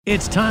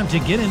It's time to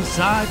get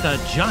inside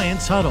the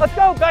Giants huddle. Let's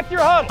go, back to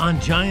your huddle. On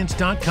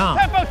Giants.com.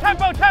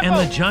 Tempo. And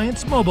the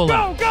Giants mobile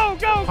app. Go.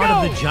 Part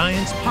of the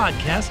Giants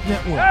Podcast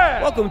Network.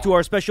 Yeah. Welcome to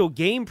our special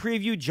game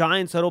preview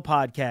Giants Huddle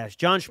podcast.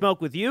 John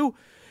Schmelk with you.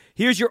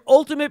 Here's your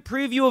ultimate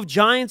preview of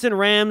Giants and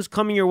Rams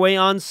coming your way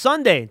on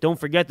Sunday. Don't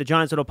forget the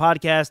Giants Huddle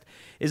podcast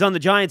is on the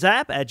Giants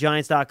app at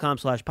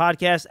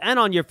giants.com/podcast and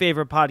on your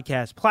favorite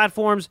podcast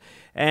platforms.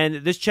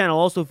 And this channel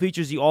also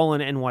features the All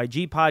In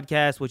NYG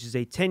podcast, which is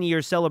a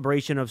 10-year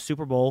celebration of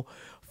Super Bowl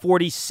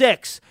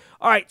 46.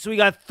 All right, so we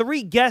got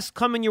three guests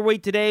coming your way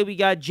today. We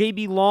got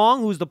JB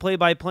Long, who's the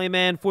play-by-play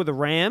man for the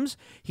Rams.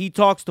 He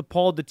talks to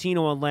Paul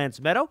Dottino and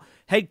Lance Meadow.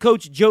 Head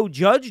coach Joe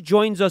Judge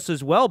joins us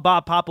as well.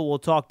 Bob Papa will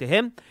talk to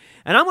him.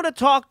 And I'm going to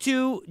talk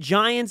to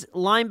Giants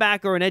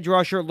linebacker and edge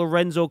rusher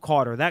Lorenzo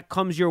Carter. That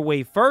comes your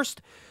way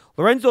first.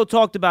 Lorenzo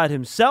talked about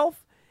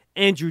himself,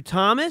 Andrew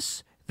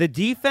Thomas, the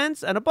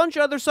defense, and a bunch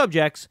of other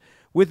subjects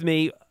with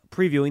me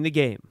previewing the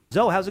game.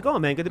 Zoe, how's it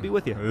going, man? Good to be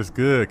with you. It's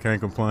good.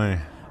 Can't complain.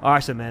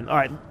 Awesome, man. All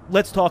right,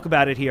 let's talk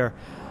about it here.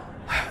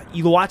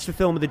 You watched the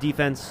film of the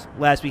defense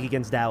last week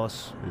against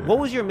Dallas. Yeah. What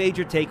was your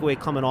major takeaway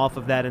coming off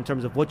of that in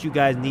terms of what you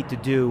guys need to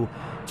do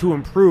to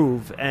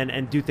improve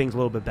and do things a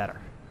little bit better?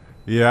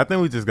 Yeah, I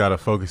think we just got to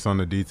focus on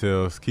the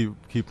details, keep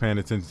paying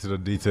attention to the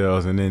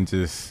details, and then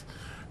just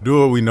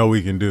do what we know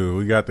we can do.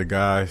 We got the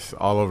guys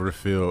all over the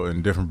field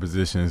in different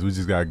positions. We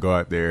just got to go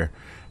out there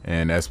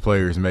and, as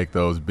players, make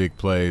those big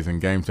plays and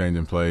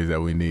game-changing plays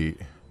that we need.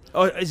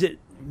 Oh, is it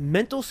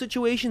mental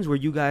situations where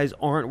you guys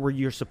aren't where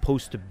you're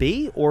supposed to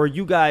be, or are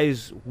you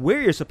guys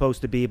where you're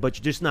supposed to be, but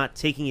you're just not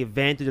taking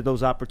advantage of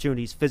those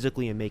opportunities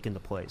physically and making the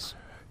plays?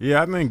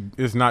 Yeah, I think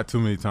it's not too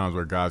many times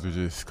where guys are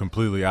just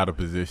completely out of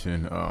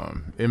position.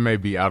 It may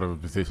be out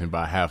of position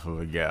by half of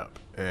a gap,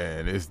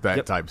 and it's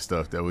that type of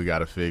stuff that we got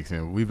to fix.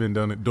 And we've been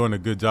doing a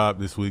good job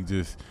this week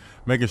just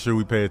making sure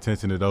we pay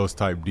attention to those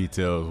type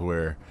details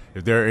where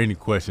if there are any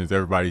questions,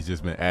 everybody's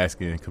just been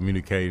asking and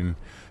communicating,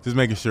 just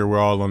making sure we're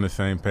all on the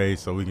same page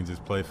so we can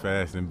just play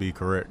fast and be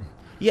correct.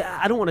 Yeah,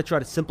 I don't want to try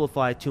to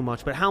simplify it too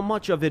much, but how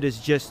much of it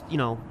is just,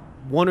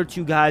 one or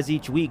two guys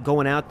each week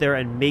going out there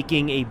and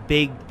making a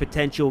big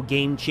potential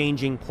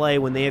game-changing play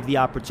when they have the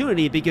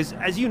opportunity? Because,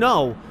 as you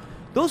know,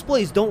 those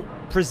plays don't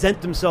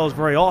present themselves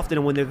very often,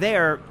 and when they're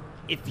there,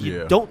 if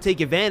you don't take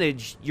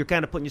advantage, you're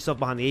kind of putting yourself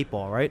behind the eight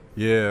ball, right?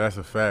 Yeah, that's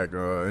a fact.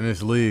 In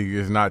this league,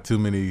 it's not too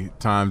many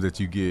times that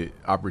you get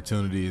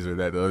opportunities or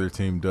that the other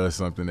team does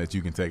something that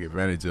you can take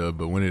advantage of.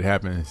 But when it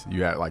happens,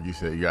 like you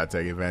said, you got to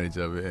take advantage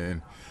of it.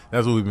 And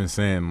that's what we've been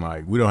saying.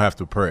 Like, we don't have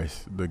to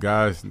press. The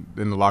guys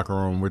in the locker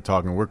room, we're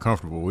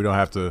comfortable. We don't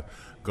have to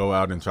go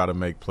out and try to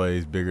make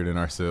plays bigger than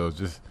ourselves.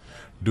 Just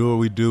do what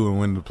we do, and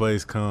when the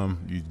plays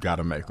come, you got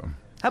to make them.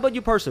 How about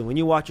you personally, when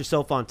you watch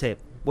yourself on tape?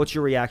 What's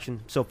your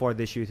reaction so far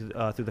this year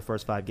through the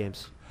first 5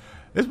 games?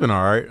 It's been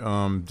all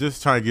right.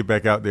 Just trying to get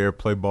back out there,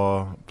 play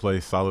ball, play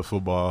solid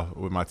football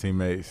with my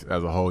teammates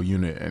as a whole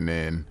unit. And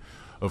then,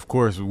 of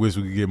course, we wish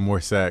we could get more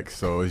sacks.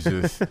 So it's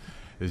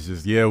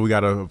just, we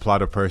got to apply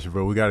the pressure,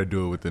 but we got to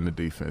do it within the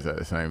defense at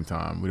the same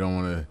time. We don't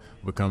want to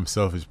become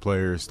selfish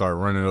players, start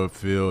running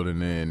upfield,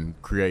 and then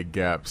create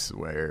gaps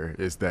where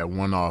it's that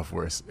one-off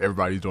where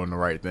everybody's doing the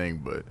right thing,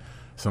 but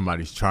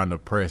somebody's trying to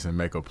press and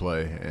make a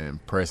play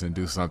and press and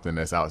do something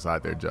that's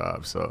outside their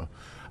job. So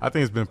I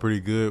think it's been pretty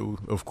good.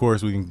 Of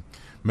course, we can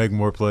make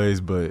more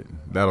plays, but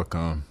that'll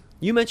come.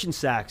 You mentioned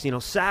sacks.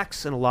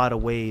 Sacks in a lot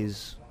of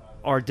ways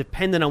are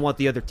dependent on what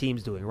the other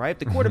team's doing, right? If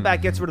the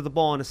quarterback gets rid of the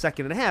ball in a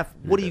second and a half,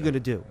 what are you going to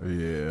do?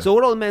 Yeah. So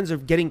what all the men are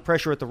getting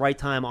pressure at the right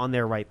time on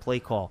their right play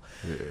call.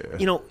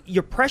 Yeah.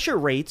 Your pressure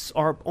rates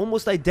are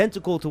almost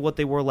identical to what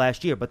they were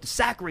last year, but the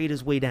sack rate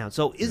is way down.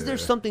 So is there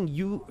something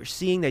you are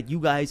seeing that you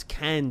guys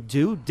can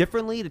do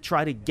differently to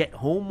try to get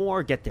home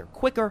more, get there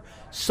quicker,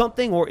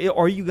 something? Or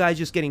are you guys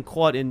just getting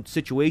caught in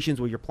situations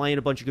where you're playing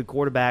a bunch of good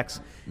quarterbacks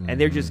and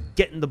they're just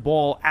getting the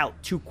ball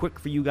out too quick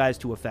for you guys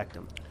to affect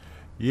them?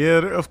 Yeah,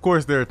 of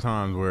course there are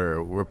times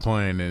where we're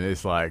playing and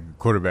it's like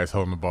quarterback's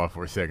holding the ball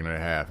for a second and a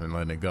half and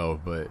letting it go.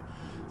 But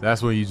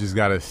that's when you just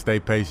got to stay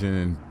patient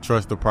and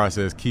trust the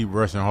process, keep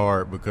rushing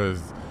hard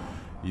because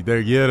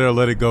they'll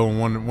let it go in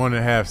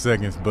 1.5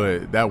 seconds.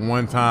 But that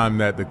one time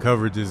that the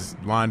coverage is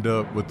lined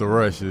up with the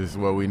rush is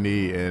what we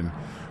need. And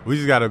we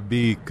just got to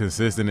be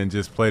consistent and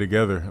just play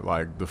together.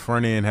 Like the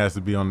front end has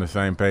to be on the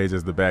same page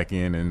as the back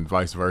end and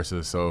vice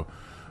versa. So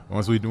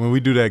when we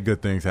do that,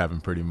 good things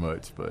happen pretty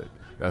much. But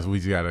that's what we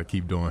just got to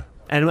keep doing.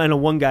 And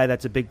one guy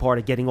that's a big part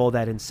of getting all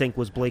that in sync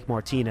was Blake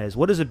Martinez.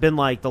 What has it been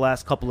like the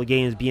last couple of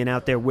games being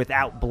out there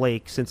without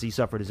Blake since he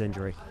suffered his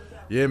injury?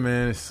 Yeah,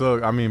 man, it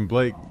sucks. I mean,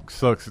 Blake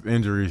sucks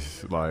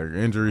injuries. Like,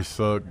 injuries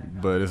suck,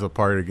 but it's a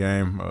part of the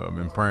game. I've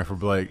been praying for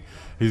Blake.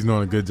 He's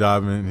doing a good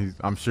job, and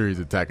I'm sure he's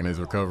attacking his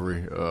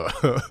recovery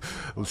the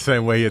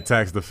same way he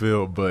attacks the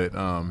field. But,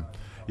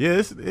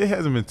 it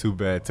hasn't been too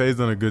bad. Tay's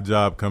done a good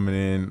job coming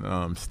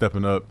in,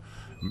 stepping up,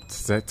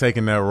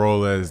 taking that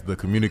role as the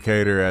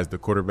communicator, as the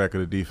quarterback of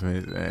the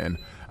defense, and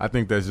I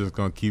think that's just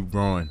going to keep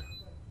growing.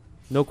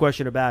 No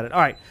question about it. All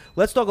right,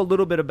 let's talk a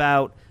little bit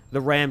about the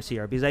Rams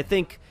here, because I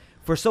think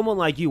for someone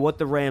like you, what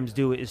the Rams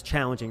do is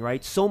challenging,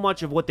 right? So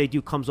much of what they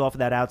do comes off of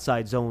that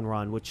outside zone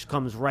run, which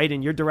comes right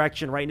in your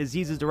direction, right in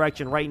Aziz's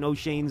direction, right in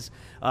O'Shane's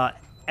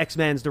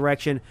X-Man's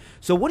direction.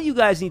 So what do you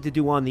guys need to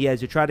do on the edge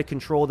to try to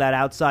control that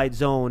outside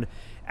zone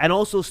and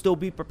also still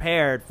be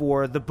prepared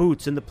for the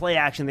boots and the play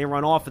action they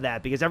run off of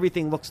that, because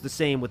everything looks the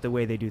same with the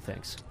way they do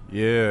things?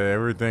 Yeah,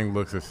 everything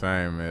looks the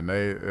same, and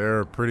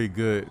they're pretty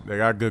good. They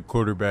got good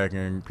quarterback,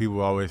 and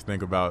people always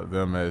think about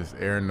them as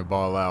airing the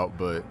ball out,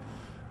 but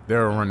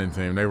they're a running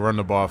team. They run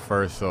the ball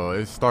first, so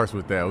it starts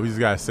with that. We just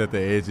got to set the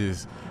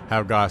edges,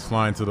 have guys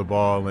flying to the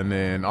ball, and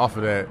then off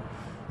of that,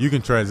 you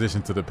can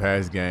transition to the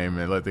pass game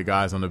and let the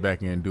guys on the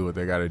back end do what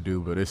they got to do,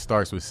 but it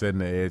starts with setting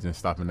the edge and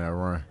stopping that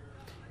run.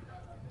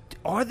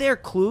 Are there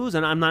clues,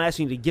 and I'm not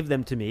asking you to give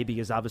them to me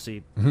because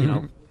obviously,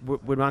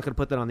 we're not going to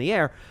put that on the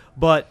air,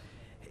 but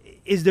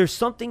is there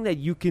something that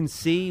you can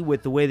see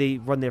with the way they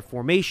run their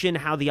formation,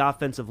 how the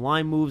offensive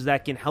line moves,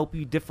 that can help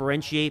you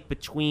differentiate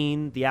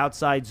between the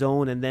outside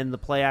zone and then the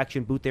play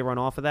action boot they run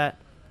off of that?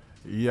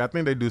 Yeah, I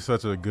think they do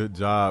such a good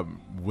job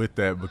with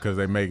that because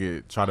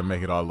they try to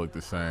make it all look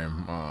the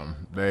same.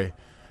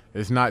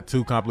 It's not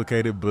too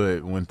complicated,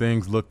 but when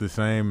things look the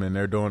same and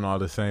they're doing all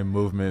the same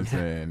movements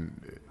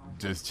and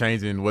just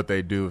changing what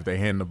they do, if they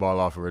hand the ball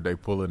off or they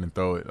pull it and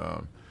throw it,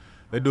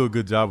 they do a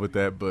good job with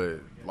that.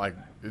 But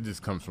it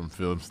just comes from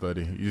film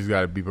study. You just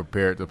got to be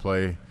prepared to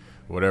play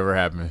whatever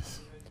happens.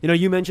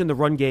 You mentioned the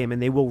run game,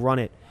 and they will run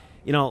it.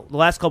 The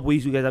last couple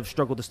weeks you guys have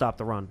struggled to stop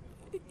the run.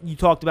 You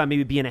talked about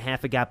maybe being a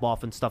half a gap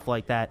off and stuff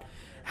like that.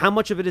 How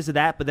much of it is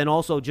that, but then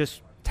also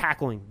just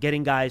tackling,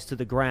 getting guys to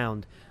the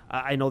ground?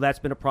 I know that's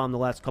been a problem the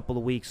last couple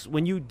of weeks.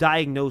 When you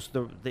diagnose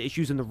the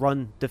issues in the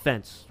run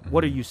defense,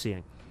 what are you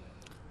seeing?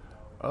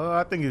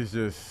 I think it's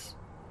just,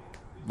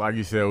 like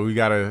you said, we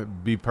got to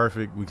be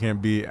perfect. We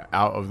can't be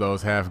out of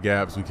those half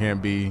gaps. We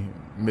can't be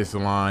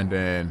misaligned.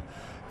 And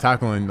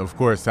tackling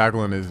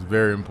is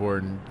very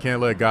important.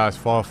 Can't let guys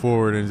fall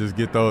forward and just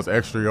get those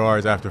extra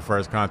yards after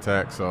first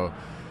contact. So,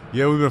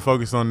 yeah, we've been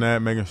focused on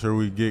that, making sure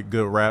we get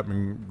good wrap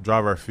and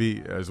drive our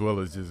feet as well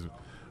as just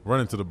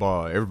running to the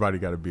ball. Everybody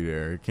got to be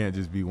there. It can't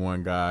just be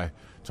one guy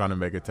trying to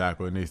make a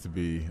tackle. It needs to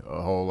be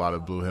a whole lot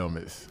of blue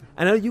helmets.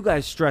 I know you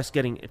guys stress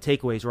getting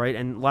takeaways, right?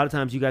 And a lot of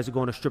times you guys are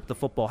going to strip the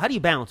football. How do you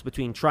balance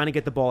between trying to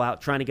get the ball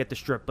out, trying to get the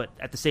strip, but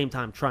at the same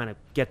time trying to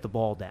get the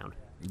ball down?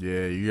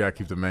 Yeah, you got to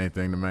keep the main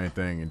thing,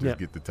 and just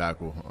get the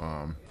tackle.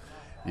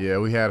 Yeah,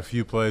 we had a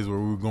few plays where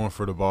we were going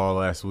for the ball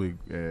last week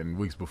and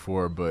weeks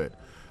before, but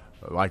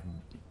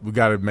we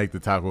got to make the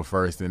tackle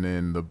first, and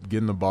then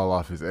getting the ball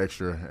off is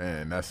extra,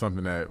 and that's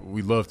something that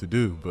we love to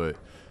do, but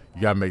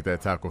you got to make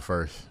that tackle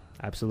first.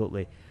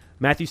 Absolutely.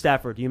 Matthew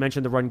Stafford, you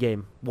mentioned the run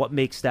game. What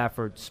makes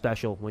Stafford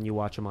special when you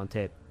watch him on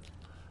tape?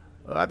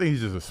 I think he's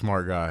just a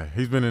smart guy.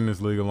 He's been in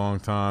this league a long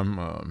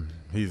time.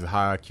 He's a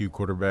high IQ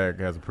quarterback,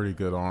 has a pretty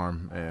good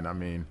arm,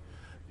 and,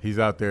 he's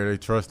out there. They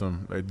trust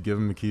him. They give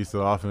him the keys to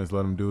the offense,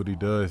 let him do what he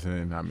does,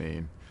 and,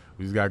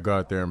 we just got to go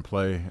out there and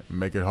play,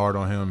 make it hard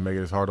on him, make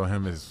it as hard on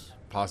him as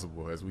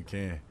possible as we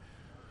can.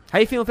 How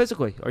you feeling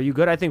physically? Are you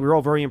good? I think we're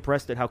all very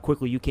impressed at how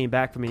quickly you came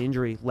back from an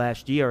injury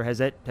last year. Has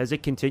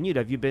it continued?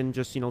 Have you been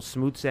just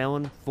smooth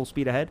sailing, full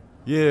speed ahead?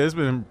 Yeah, it's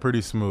been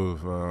pretty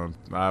smooth.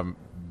 I'm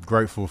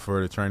grateful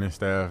for the training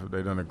staff.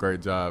 They've done a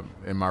great job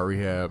in my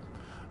rehab.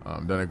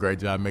 Done a great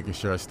job making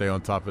sure I stay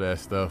on top of that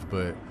stuff.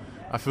 But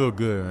I feel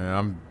good, man.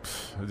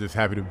 I'm just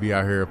happy to be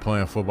out here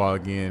playing football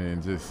again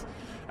and just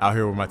out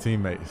here with my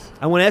teammates.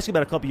 I want to ask you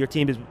about a couple of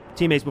your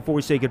teammates before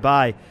we say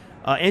goodbye.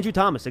 Andrew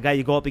Thomas, a guy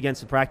you go up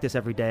against in practice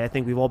every day. I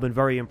think we've all been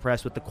very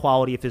impressed with the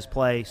quality of his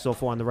play so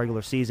far in the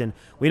regular season.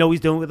 We know he's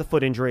dealing with a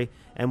foot injury,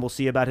 and we'll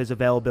see about his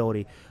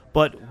availability.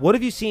 But what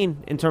have you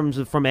seen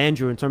from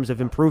Andrew in terms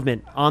of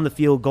improvement on the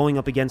field, going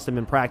up against him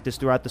in practice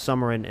throughout the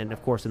summer and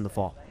of course, in the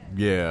fall?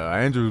 Yeah,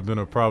 Andrew's been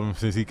a problem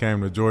since he came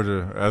to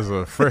Georgia as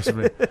a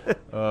freshman.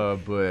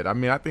 But,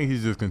 I think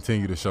he's just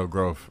continued to show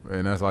growth,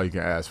 and that's all you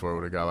can ask for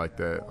with a guy like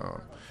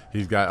that.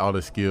 He's got all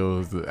the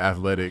skills, the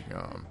athletic,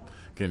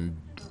 can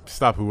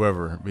stop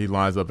whoever he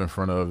lines up in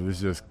front of. It's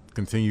just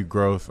continued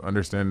growth,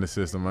 understanding the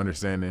system,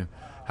 understanding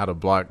how to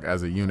block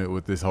as a unit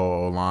with this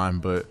whole line.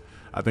 But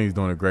I think he's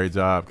doing a great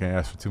job. Can't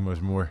ask for too much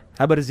more.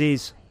 How about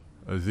Aziz?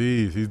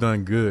 He's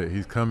done good.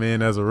 He's come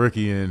in as a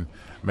rookie and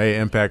made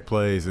impact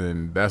plays,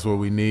 and that's what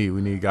we need.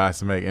 We need guys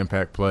to make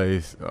impact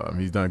plays.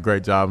 He's done a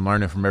great job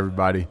learning from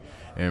everybody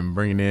and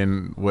bringing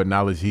in what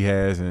knowledge he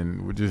has,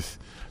 and we're just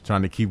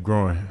trying to keep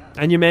growing.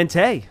 And your man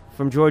Tay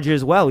from Georgia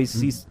as well.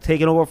 He's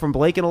taken over from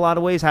Blake in a lot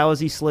of ways. How has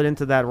he slid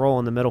into that role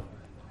in the middle?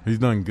 He's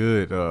done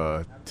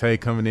good. Tay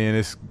coming in,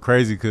 it's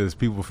crazy because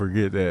people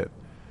forget that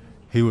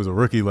he was a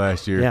rookie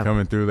last year,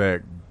 coming through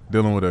that,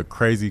 dealing with a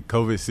crazy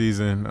COVID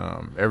season.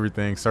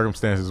 Everything,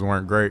 circumstances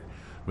weren't great,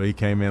 but he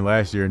came in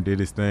last year and did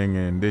his thing,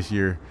 and this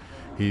year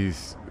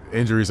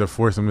injuries have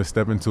forced him to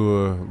step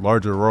into a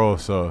larger role.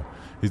 So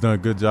he's done a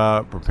good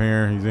job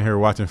preparing. He's in here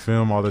watching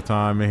film all the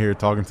time, in here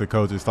talking to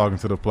coaches, talking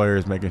to the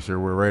players, making sure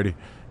we're ready.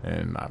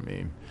 And,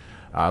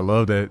 I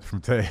love that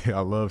from Tay.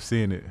 I love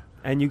seeing it.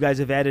 And you guys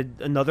have added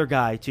another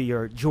guy to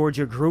your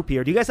Georgia group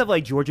here. Do you guys have,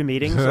 like, Georgia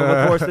meetings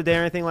over the course of the day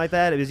or anything like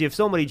that? Because you have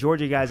so many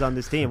Georgia guys on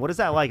this team. What is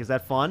that like? Is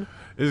that fun?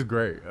 It's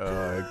great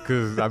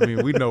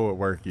because, we know what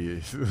work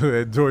is.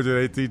 At Georgia,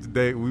 they teach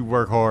we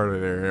work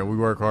hard there, and we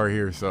work hard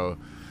here. So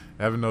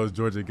having those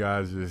Georgia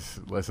guys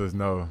just lets us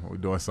know we're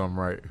doing something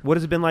right. What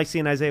has it been like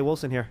seeing Isaiah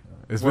Wilson here?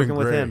 It's working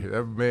been great. with him.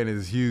 That man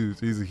is huge.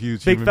 He's a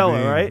huge big human fella,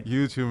 being. right?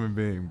 Huge human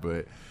being,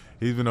 but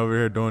he's been over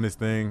here doing his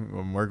thing.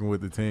 I'm working with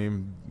the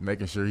team,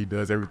 making sure he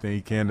does everything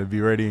he can to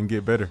be ready and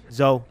get better.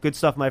 Zoe, good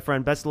stuff, my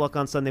friend. Best of luck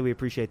on Sunday. We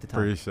appreciate the time.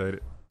 Appreciate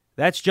it.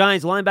 That's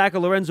Giants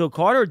linebacker Lorenzo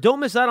Carter. Don't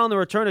miss out on the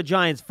return of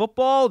Giants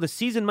football. The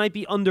season might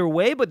be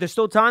underway, but there's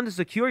still time to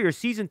secure your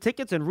season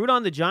tickets and root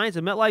on the Giants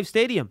at MetLife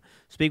Stadium.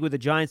 Speak with the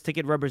Giants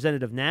ticket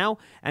representative now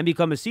and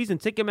become a season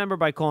ticket member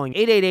by calling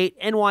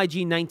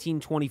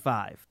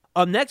 888-NYG-1925.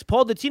 Up next,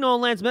 Paul Dottino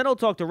and Lance Meadow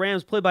talk to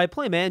Rams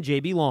play-by-play man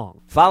J.B.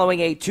 Long. Following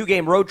a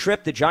 2-game road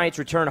trip, the Giants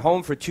return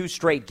home for 2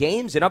 straight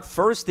games, and up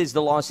first is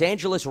the Los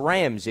Angeles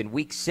Rams in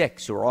Week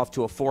 6, who are off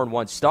to a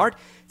 4-1 start.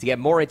 To get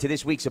more into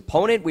this week's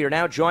opponent, we are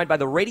now joined by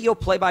the radio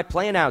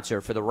play-by-play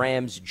announcer for the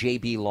Rams,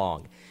 J.B.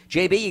 Long.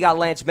 J.B., you got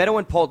Lance Meadow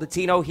and Paul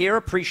Dottino here.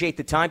 Appreciate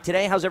the time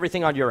today. How's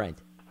everything on your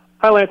end?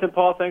 Hi, Lance and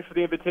Paul. Thanks for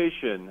the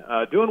invitation.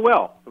 Doing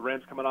well. The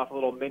Rams coming off a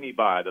little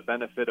mini-bye. The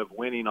benefit of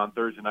winning on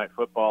Thursday Night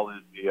Football is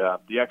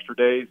the extra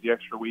days, the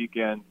extra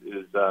weekend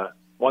is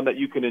one that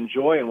you can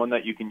enjoy and one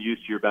that you can use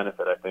to your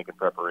benefit, I think, in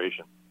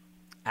preparation.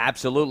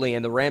 Absolutely,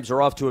 and the Rams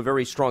are off to a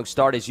very strong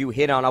start, as you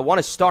hit on. I want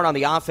to start on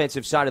the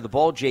offensive side of the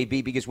ball,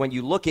 JB, because when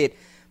you look at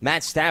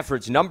Matt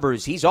Stafford's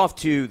numbers, he's off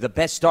to the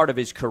best start of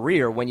his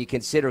career when you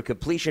consider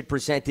completion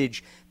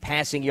percentage,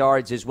 passing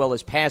yards, as well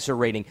as passer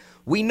rating.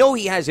 We know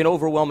he has an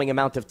overwhelming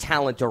amount of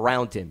talent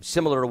around him,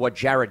 similar to what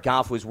Jared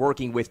Goff was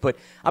working with. But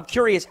I'm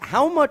curious,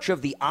 how much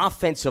of the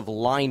offensive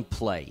line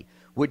play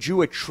would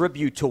you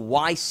attribute to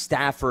why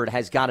Stafford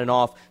has gotten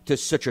off to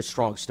such a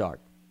strong start?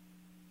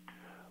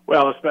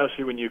 Well,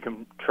 especially when you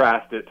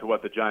contrast it to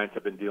what the Giants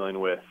have been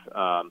dealing with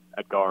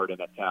at guard and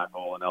at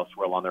tackle and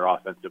elsewhere along their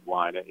offensive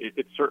line.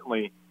 It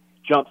certainly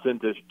jumps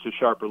into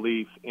sharp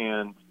relief,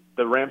 and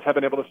the Rams have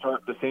been able to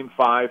start the same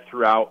 5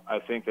 throughout. I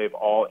think they've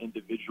all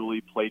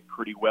individually played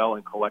pretty well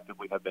and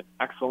collectively have been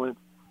excellent,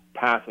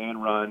 pass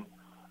and run.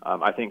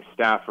 I think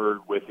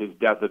Stafford, with his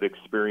depth of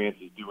experience,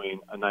 is doing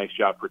a nice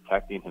job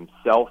protecting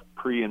himself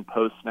pre- and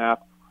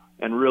post-snap.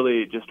 And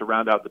really, just to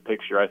round out the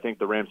picture, I think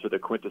the Rams are the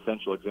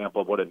quintessential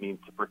example of what it means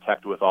to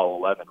protect with all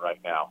 11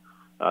 right now.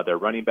 Their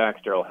running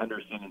backs, Darrell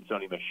Henderson and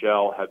Sony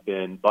Michel, have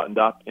been buttoned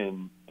up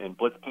in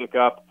blitz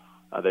pickup.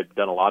 They've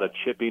done a lot of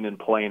chipping and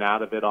playing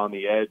out of it on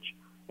the edge.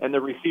 And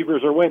the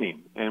receivers are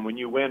winning. And when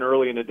you win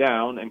early in a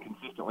down and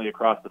consistently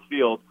across the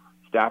field,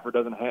 Stafford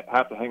doesn't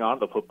have to hang on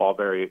to the football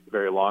very,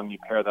 very long. You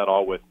pair that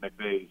all with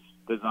McVay's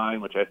design,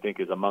 which I think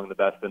is among the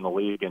best in the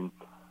league. And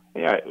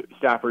yeah,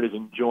 Stafford is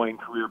enjoying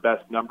career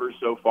best numbers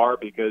so far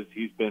because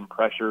he's been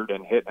pressured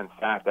and hit and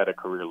sacked at a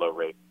career low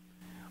rate.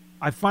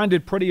 I find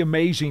it pretty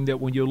amazing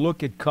that when you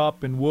look at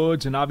Kupp and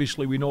Woods, and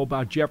obviously we know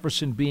about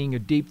Jefferson being a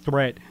deep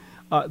threat,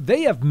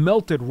 they have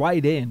melted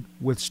right in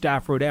with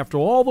Stafford after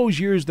all those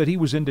years that he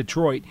was in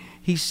Detroit.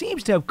 He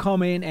seems to have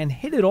come in and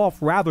hit it off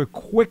rather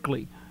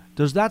quickly.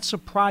 Does that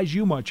surprise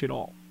you much at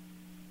all?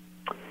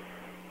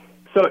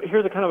 So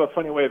here's a kind of a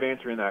funny way of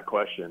answering that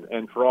question.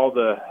 And for all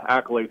the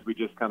accolades we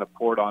just kind of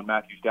poured on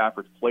Matthew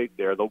Stafford's plate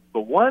there, the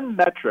one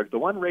metric, the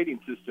one rating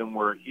system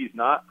where he's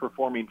not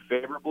performing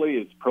favorably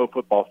is Pro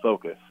Football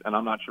Focus. And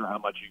I'm not sure how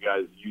much you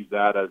guys use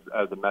that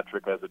as a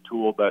metric, as a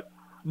tool, but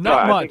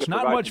not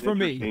much for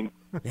me.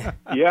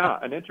 Yeah,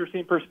 an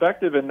interesting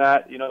perspective in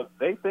that,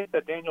 they think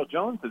that Daniel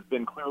Jones has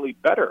been clearly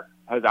better,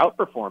 has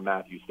outperformed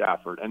Matthew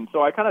Stafford. And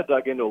so I kind of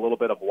dug into a little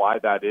bit of why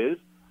that is.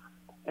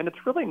 And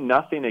it's really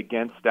nothing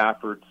against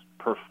Stafford's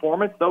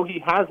performance, though he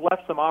has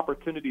left some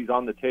opportunities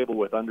on the table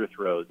with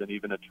underthrows and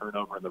even a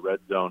turnover in the red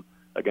zone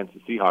against the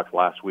Seahawks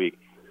last week.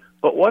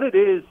 But what it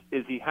is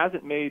he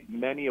hasn't made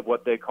many of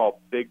what they call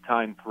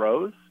big-time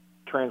throws.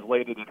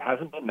 Translated, it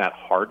hasn't been that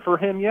hard for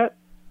him yet.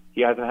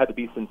 He hasn't had to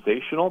be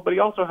sensational, but he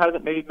also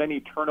hasn't made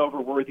many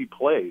turnover-worthy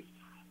plays.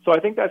 So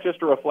I think that's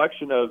just a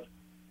reflection of,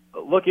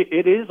 look,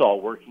 it is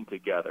all working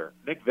together.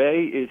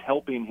 McVay is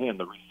helping him.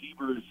 The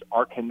receivers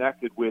are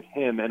connected with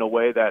him in a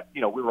way that,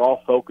 we were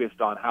all focused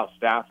on how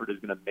Stafford is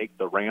going to make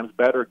the Rams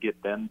better,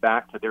 get them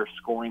back to their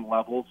scoring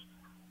levels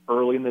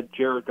early in the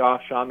Jared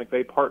Goff, Sean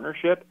McVay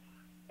partnership.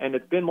 And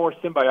it's been more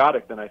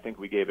symbiotic than I think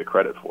we gave it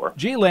credit for.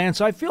 Gee,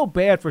 Lance, I feel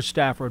bad for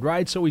Stafford,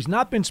 right? So he's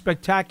not been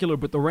spectacular,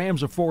 but the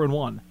Rams are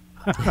 4-1.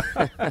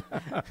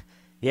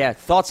 Yeah,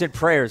 thoughts and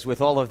prayers with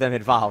all of them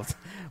involved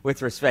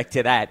with respect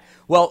to that.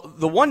 Well,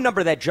 the one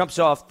number that jumps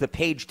off the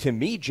page to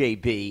me,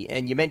 JB,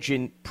 and you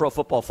mentioned Pro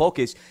Football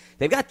Focus,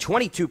 they've got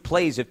 22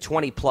 plays of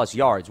 20-plus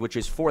yards, which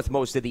is fourth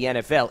most of the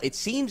NFL. It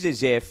seems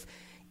as if,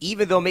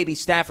 even though maybe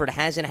Stafford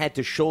hasn't had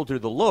to shoulder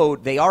the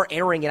load, they are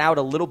airing it out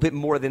a little bit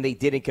more than they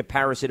did in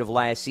comparison of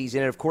last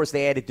season. And, of course,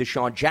 they added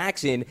Deshaun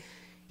Jackson.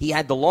 He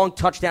had the long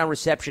touchdown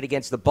reception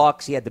against the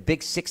Bucs. He had the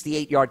big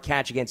 68-yard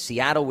catch against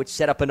Seattle, which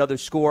set up another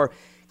score.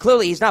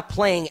 clearly he's not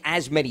playing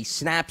as many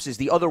snaps as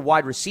the other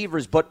wide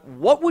receivers, but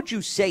what would you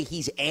say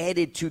he's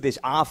added to this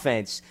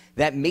offense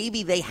that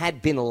maybe they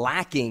had been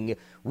lacking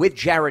with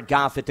Jared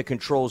Goff at the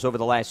controls over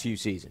the last few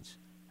seasons?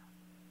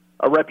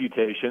 A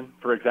reputation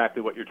for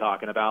exactly what you're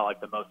talking about,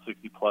 like the most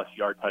 60-plus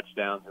yard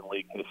touchdowns in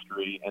league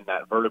history, and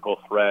that vertical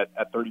threat.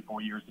 At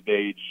 34 years of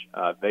age,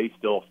 they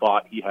still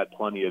thought he had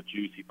plenty of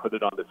juice. He put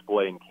it on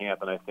display in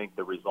camp, and I think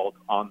the results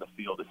on the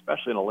field,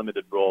 especially in a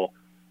limited role,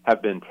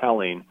 have been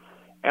telling.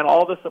 And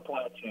all the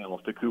supply channels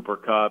to Cooper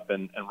Kupp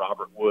and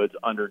Robert Woods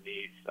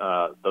underneath,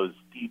 those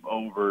deep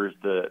overs,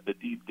 the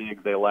deep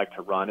digs they like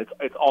to run,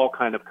 it's all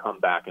kind of come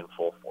back in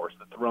full force.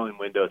 The throwing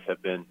windows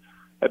have been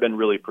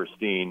really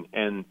pristine,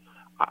 and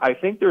I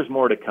think there's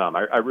more to come.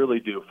 I really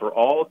do. For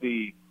all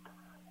the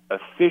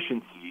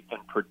efficiency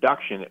and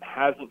production, it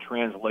hasn't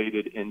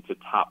translated into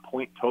top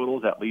point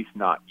totals, at least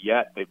not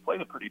yet. They've played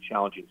a pretty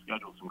challenging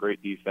schedule, some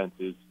great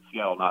defenses,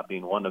 Seattle not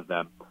being one of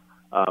them.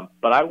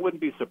 But I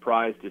wouldn't be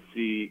surprised to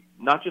see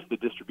not just the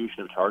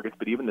distribution of targets,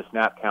 but even the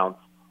snap counts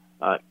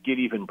get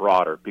even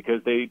broader,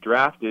 because they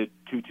drafted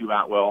Tutu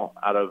Atwell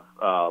out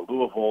of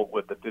Louisville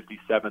with the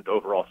 57th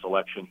overall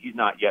selection. He's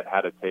not yet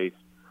had a taste.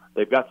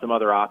 They've got some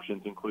other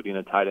options, including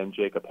a tight end,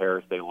 Jacob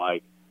Harris, they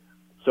like.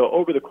 So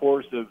over the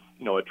course of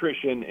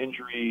attrition,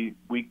 injury,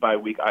 week by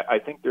week, I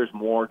think there's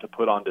more to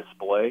put on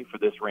display for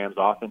this Rams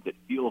offense. It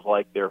feels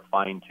like they're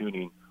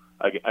fine-tuning.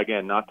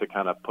 Again, not to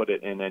kind of put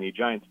it in any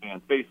Giants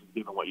fans' faces,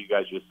 given what you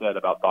guys just said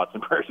about thoughts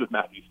and prayers with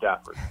Matthew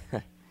Stafford.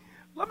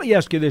 Let me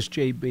ask you this,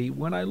 JB.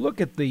 When I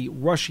look at the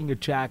rushing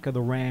attack of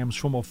the Rams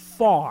from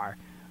afar,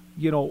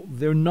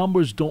 their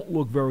numbers don't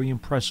look very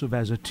impressive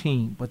as a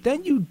team. But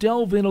then you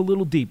delve in a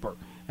little deeper,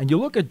 and you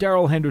look at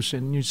Darrell Henderson,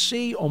 and you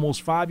see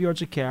almost 5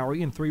 yards a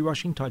carry and 3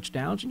 rushing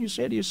touchdowns, and you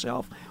say to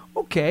yourself,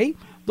 okay,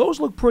 those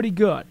look pretty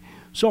good.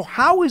 So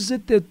how is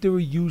it that they're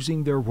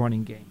using their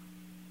running game?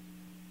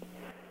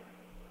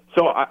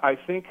 So I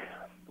think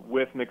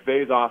with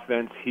McVay's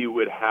offense, he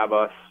would have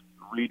us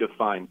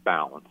redefine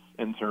balance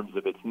in terms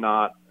of it's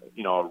not,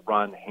 a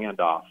run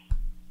handoff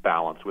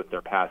balance with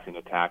their passing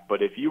attack.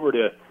 But if you were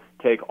to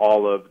take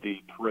all of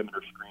the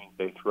perimeter screens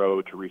they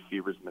throw to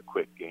receivers in the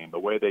quick game, the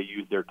way they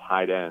use their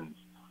tight ends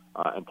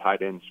and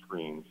tight end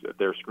screens,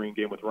 their screen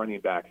game with running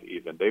backs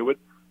even, they would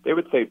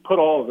say put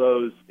all of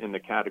those in the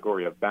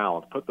category of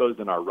balance, put those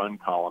in our run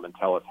column and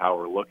tell us how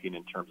we're looking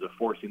in terms of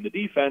forcing the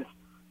defense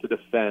to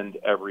defend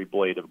every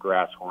blade of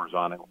grass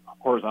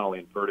horizontally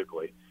and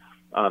vertically.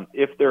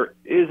 If there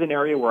is an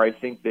area where I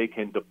think they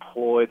can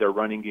deploy their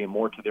running game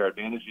more to their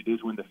advantage, it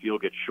is when the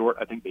field gets short.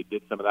 I think they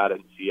did some of that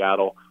in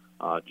Seattle,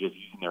 just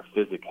using their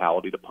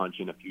physicality to punch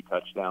in a few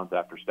touchdowns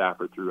after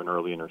Stafford threw an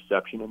early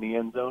interception in the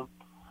end zone.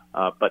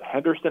 But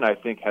Henderson, I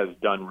think, has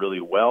done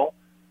really well.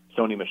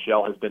 Sony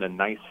Michel has been a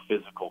nice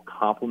physical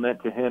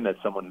complement to him as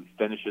someone who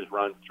finishes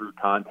runs through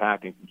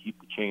contact and can keep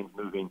the chains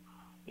moving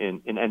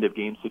in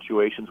end-of-game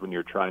situations when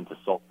you're trying to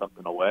salt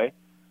something away.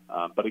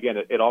 But again,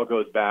 it all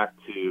goes back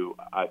to,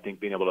 I think,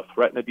 being able to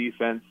threaten the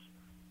defense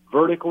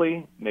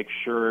vertically, making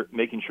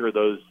sure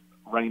those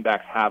running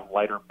backs have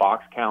lighter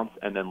box counts,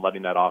 and then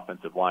letting that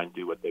offensive line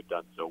do what they've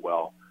done so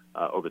well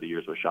over the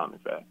years with Sean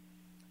McVay.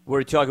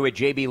 We're talking with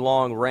J.B.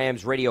 Long,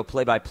 Rams radio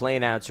play-by-play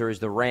announcer, as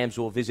the Rams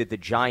will visit the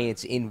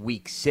Giants in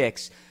Week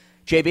 6.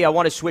 JB, I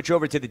want to switch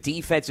over to the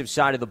defensive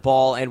side of the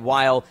ball, and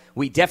while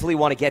we definitely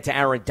want to get to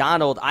Aaron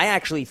Donald, I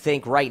actually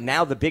think right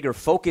now the bigger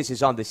focus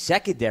is on the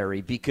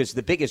secondary, because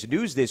the biggest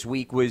news this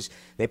week was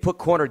they put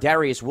corner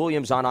Darius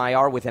Williams on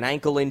IR with an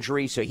ankle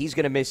injury, so he's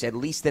going to miss at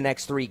least the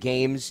next 3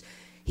 games.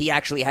 He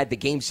actually had the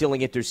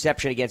game-sealing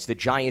interception against the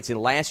Giants in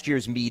last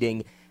year's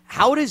meeting.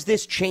 How does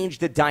this change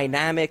the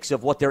dynamics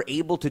of what they're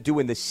able to do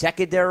in the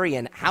secondary,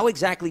 and how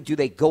exactly do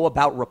they go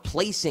about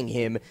replacing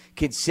him,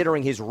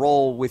 considering his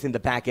role within the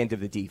back end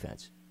of the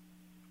defense?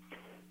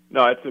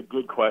 No, it's a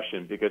good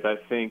question, because I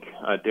think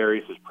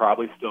Darius is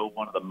probably still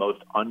one of the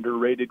most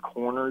underrated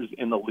corners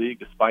in the league,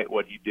 despite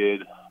what he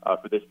did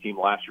for this team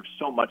last year,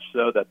 so much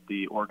so that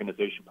the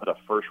organization put a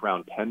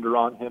first-round tender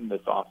on him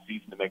this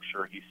offseason to make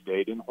sure he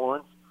stayed in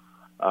Horns.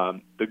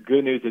 The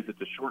good news is it's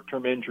a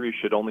short-term injury,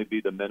 should only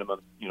be the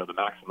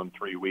maximum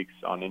 3 weeks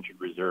on injured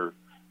reserve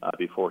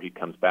before he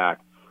comes back.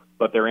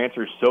 But their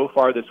answer so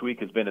far this week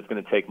has been it's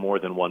going to take more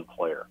than one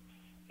player.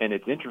 And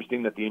it's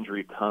interesting that the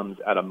injury comes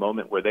at a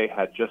moment where they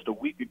had just a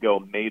week ago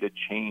made a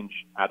change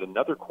at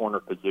another corner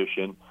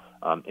position,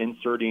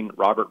 inserting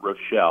Robert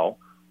Rochelle,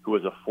 who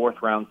was a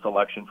 4th-round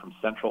selection from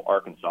Central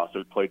Arkansas. So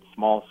he played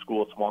small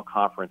school, small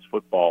conference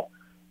football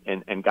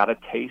and got a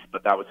taste,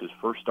 but that was his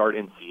first start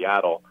in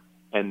Seattle.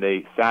 And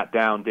they sat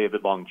down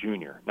David Long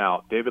Jr.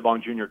 Now, David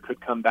Long Jr. could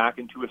come back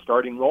into a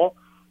starting role.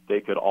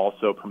 They could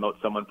also promote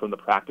someone from the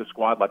practice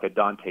squad like a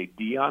Dante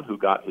Dion, who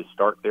got his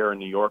start there in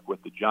New York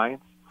with the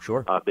Giants.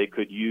 Sure. They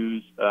could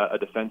use a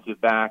defensive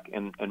back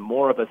and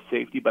more of a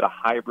safety, but a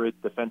hybrid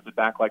defensive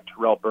back like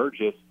Terrell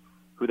Burgess,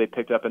 who they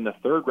picked up in the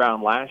 3rd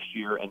round last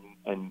year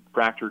and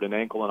fractured an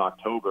ankle in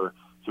October.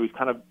 So he's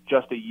kind of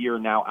just a year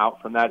now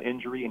out from that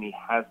injury, and he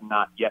has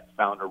not yet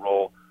found a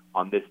role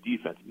on this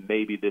defense.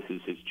 Maybe this is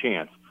his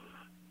chance.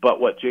 But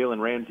what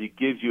Jalen Ramsey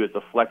gives you is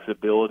the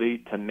flexibility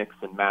to mix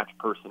and match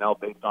personnel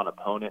based on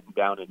opponent and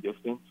down and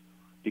distance,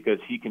 because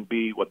he can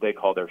be what they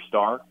call their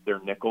star,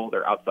 their nickel,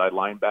 their outside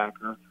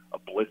linebacker, a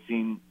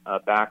blitzing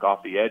back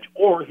off the edge,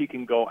 or he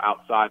can go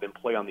outside and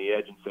play on the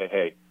edge and say,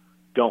 hey,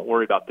 don't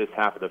worry about this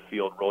half of the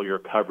field, roll your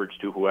coverage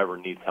to whoever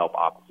needs help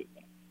opposite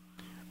me.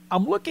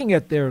 I'm looking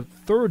at their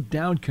third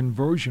down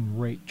conversion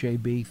rate,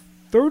 JB,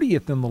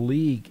 30th in the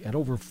league at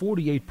over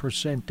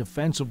 48%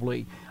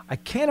 defensively. I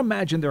can't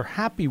imagine they're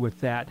happy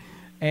with that.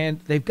 And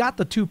they've got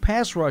the two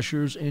pass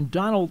rushers in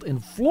Donald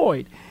and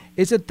Floyd.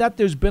 Is it that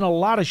there's been a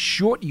lot of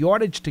short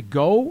yardage to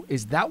go?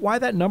 Is that why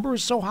that number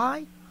is so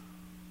high?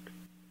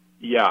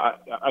 Yeah,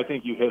 I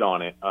think you hit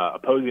on it.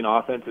 Opposing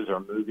offenses are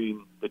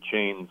moving the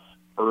chains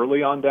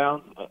early on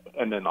down,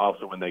 and then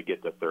also when they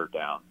get to third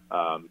down.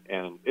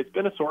 And it's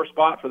been a sore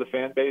spot for the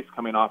fan base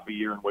coming off a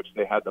year in which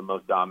they had the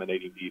most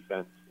dominating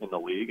defense in the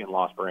league and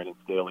lost Brandon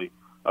Staley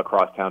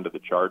across town to the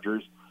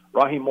Chargers.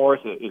 Raheem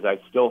Morris is, I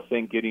still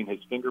think, getting his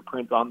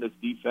fingerprints on this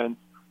defense.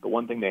 The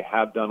one thing they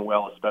have done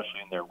well, especially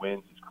in their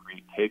wins, is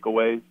create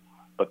takeaways,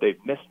 but they've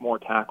missed more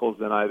tackles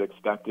than I've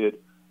expected,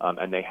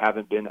 and they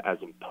haven't been as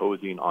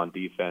imposing on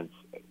defense.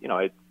 You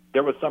know,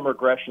 there was some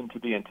regression to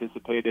be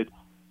anticipated,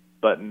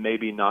 but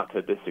maybe not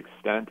to this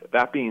extent.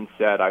 That being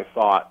said, I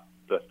thought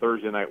the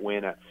Thursday night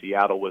win at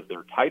Seattle was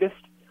their tightest,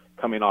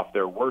 coming off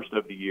their worst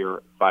of the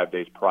year 5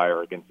 days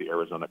prior against the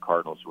Arizona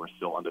Cardinals, who are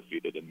still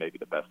undefeated and maybe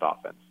the best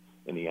offense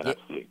in the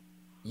NFC.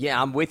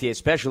 Yeah, I'm with you,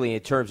 especially in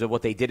terms of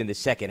what they did in the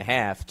second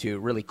half to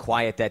really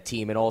quiet that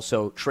team and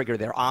also trigger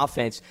their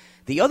offense.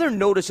 The other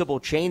noticeable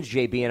change,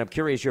 JB, and I'm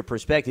curious your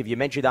perspective, you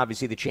mentioned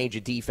obviously the change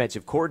of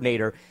defensive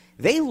coordinator.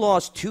 They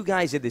lost two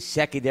guys in the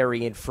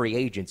secondary in free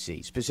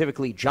agency,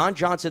 specifically John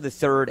Johnson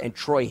III and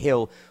Troy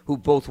Hill, who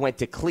both went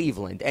to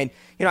Cleveland. And,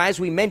 you know, as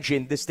we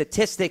mentioned, the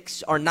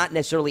statistics are not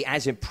necessarily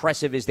as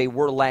impressive as they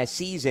were last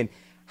season.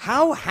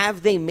 How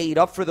have they made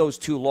up for those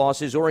two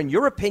losses? Or in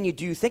your opinion,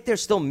 do you think they're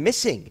still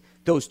missing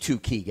those two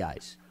key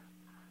guys?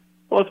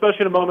 Well,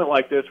 especially in a moment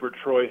like this where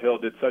Troy Hill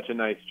did such a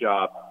nice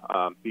job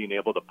being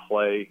able to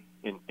play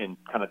in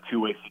kind of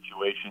two-way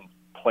situations,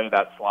 play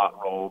that slot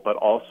role, but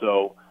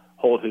also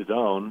hold his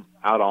own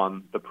out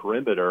on the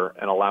perimeter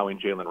and allowing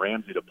Jalen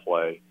Ramsey to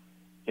play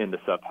in the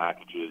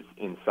sub-packages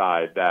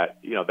inside. That,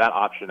 you know, that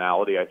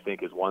optionality, I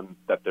think, is one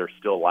that they're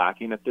still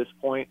lacking at this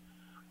point.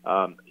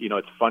 You know,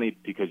 it's funny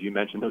because you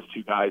mentioned those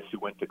two guys who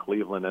went to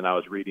Cleveland, and I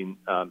was reading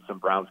some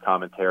Browns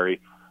commentary,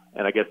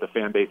 and I guess the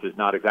fan base is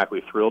not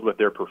exactly thrilled with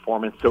their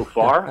performance so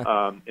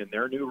far in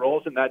their new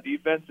roles in that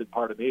defense. And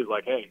part of me is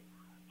like, hey,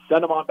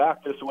 send them on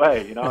back this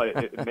way. You know,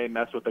 it may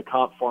mess with the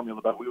comp formula,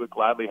 but we would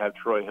gladly have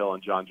Troy Hill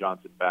and John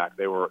Johnson back.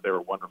 They were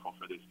wonderful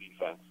for this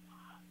defense.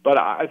 But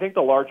I think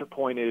the larger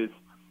point is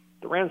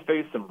the Rams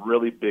faced some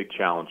really big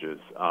challenges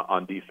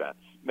on defense.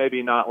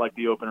 Maybe not like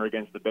the opener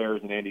against the Bears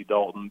and Andy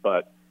Dalton,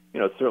 but you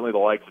know, certainly the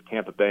likes of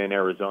Tampa Bay and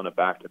Arizona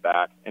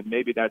back-to-back, and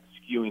maybe that's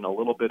skewing a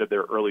little bit of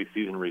their early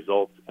season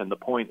results. And the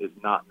point is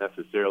not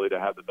necessarily to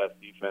have the best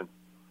defense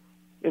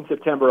in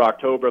September,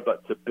 October,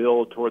 but to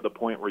build toward the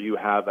point where you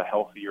have a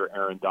healthier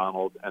Aaron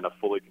Donald and a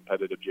fully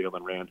competitive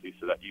Jalen Ramsey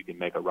so that you can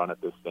make a run at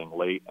this thing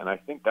late. And I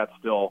think that's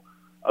still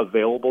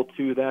available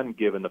to them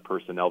given the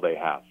personnel they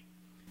have.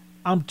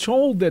 I'm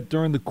told that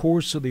during the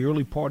course of the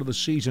early part of the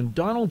season,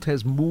 Donald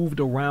has moved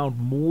around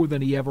more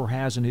than he ever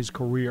has in his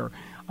career.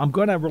 I'm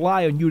going to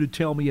rely on you to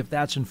tell me if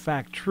that's in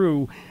fact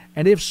true,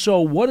 and if so,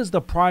 what is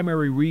the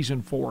primary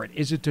reason for it?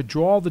 Is it to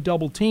draw the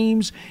double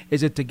teams?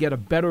 Is it to get a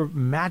better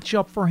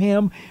matchup for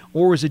him?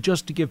 Or is it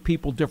just to give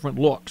people different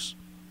looks?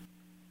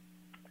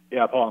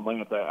 Yeah, Paul and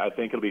Lance, I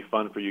think it'll be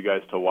fun for you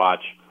guys to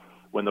watch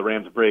when the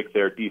Rams break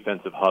their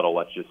defensive huddle,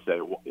 let's just say.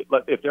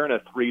 If they're in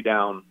a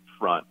 3-down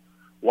front,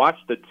 watch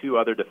the two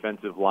other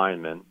defensive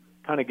linemen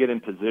kind of get in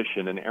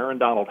position and Aaron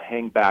Donald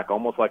hang back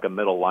almost like a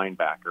middle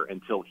linebacker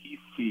until he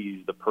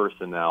sees the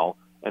personnel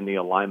and the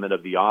alignment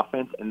of the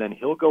offense, and then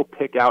he'll go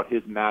pick out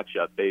his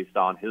matchup based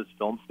on his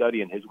film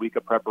study and his week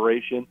of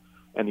preparation,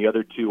 and the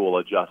other two will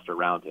adjust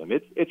around him.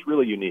 It's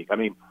really unique. I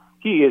mean,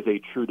 he is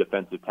a true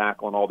defensive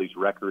tackle, and all these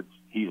records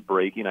he's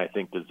breaking, I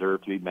think,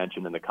 deserve to be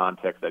mentioned in the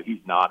context that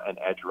he's not an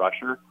edge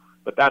rusher,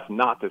 but that's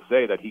not to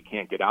say that he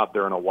can't get out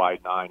there in a wide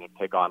nine and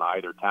pick on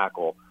either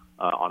tackle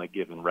on a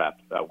given rep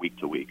week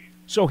to week.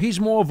 So he's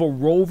more of a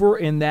rover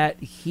in that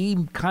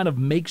he kind of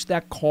makes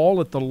that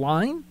call at the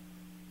line?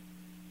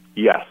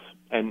 Yes,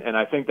 and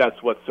I think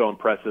that's what's so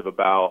impressive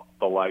about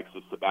the likes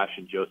of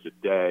Sebastian Joseph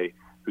Day,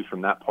 who's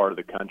from that part of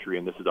the country,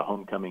 and this is a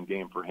homecoming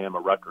game for him, a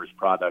Rutgers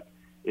product,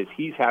 is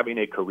he's having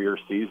a career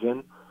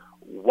season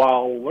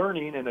while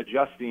learning and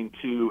adjusting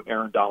to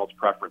Aaron Donald's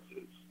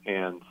preferences.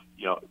 And,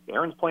 you know,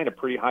 Aaron's playing a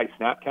pretty high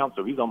snap count,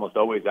 so he's almost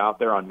always out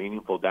there on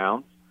meaningful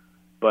downs.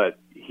 But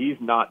he's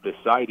not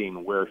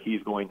deciding where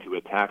he's going to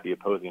attack the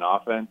opposing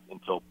offense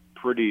until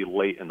pretty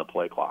late in the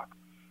play clock.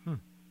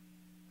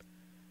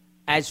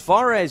 As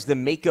far as the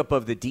makeup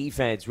of the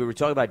defense, we were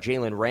talking about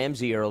Jalen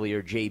Ramsey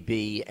earlier,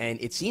 JB, and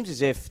it seems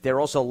as if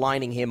they're also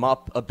lining him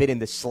up a bit in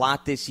the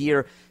slot this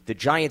year. the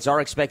Giants are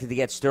expected to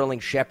get Sterling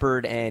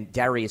Shepard and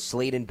Darius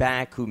Slayton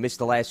back, who missed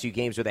the last few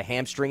games with a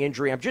hamstring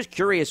injury. I'm just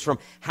curious from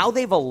how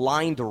they've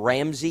aligned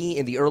Ramsey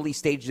in the early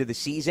stages of the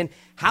season.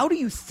 How do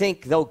you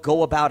think they'll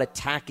go about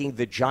attacking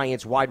the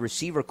Giants' wide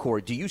receiver core?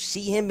 Do you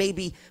see him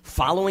maybe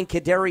following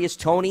Kadarius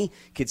Toney,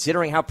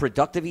 considering how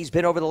productive he's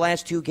been over the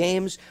last 2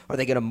 games? Are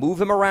they going to move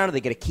him around? Are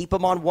they going to keep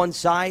him on one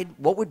side?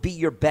 What would be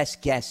your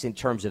best guess in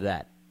terms of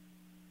that?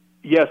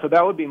 Yeah, so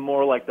that would be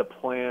more like the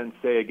plan,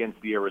 say, against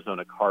the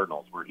Arizona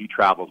Cardinals, where he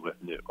travels with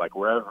Nuke. Like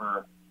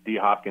wherever D.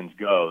 Hopkins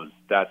goes,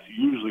 that's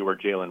usually where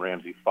Jalen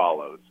Ramsey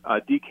follows.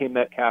 DK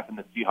Metcalf and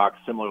the Seahawks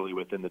similarly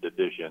within the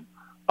division.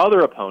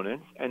 Other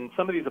opponents, and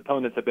some of these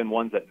opponents have been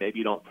ones that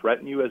maybe don't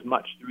threaten you as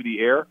much through the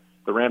air.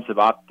 The Rams have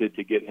opted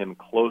to get him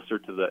closer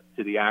to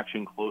the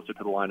action, closer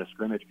to the line of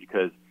scrimmage,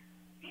 because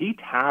he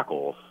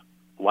tackles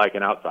like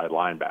an outside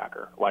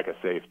linebacker, like a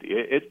safety.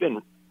 It's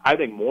been, I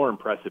think, more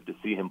impressive to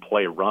see him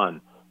play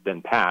run than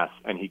pass,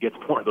 and he gets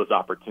more of those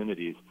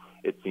opportunities,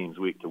 it seems,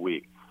 week to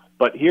week.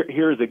 But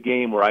here's a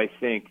game where I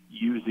think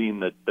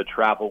using the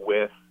travel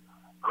with,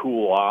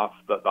 cool off,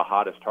 the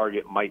hottest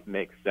target might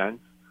make sense,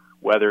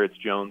 whether it's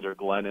Jones or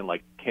Glennon.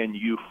 Like, can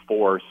you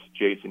force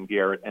Jason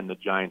Garrett and the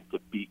Giants to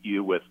beat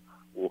you with,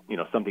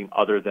 something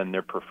other than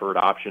their preferred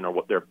option or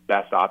what their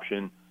best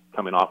option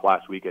coming off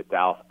last week at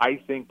Dallas?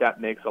 I think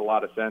that makes a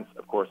lot of sense.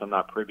 Of course, I'm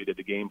not privy to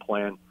the game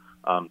plan,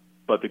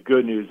 but the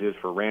good news is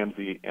for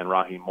Ramsey and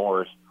Raheem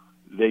Morris,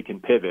 they can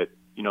pivot.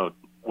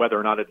 Whether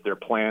or not it's their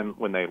plan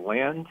when they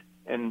land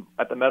and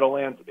at the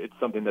Meadowlands, it's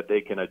something that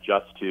they can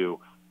adjust to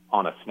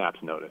on a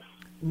snap's notice.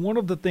 One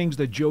of the things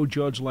that Joe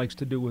Judge likes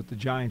to do with the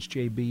Giants,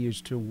 JB,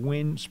 is to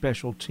win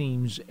special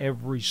teams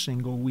every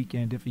single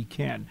weekend if he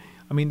can.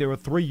 I mean, there are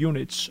 3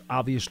 units,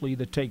 obviously,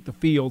 that take the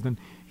field, and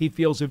he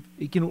feels if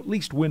he can at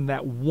least win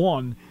that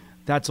one,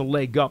 that's a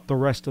leg up the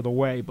rest of the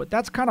way. But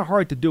that's kind of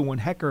hard to do when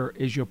Hecker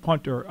is your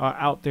punter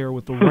out there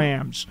with the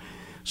Rams.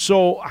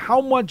 So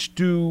how much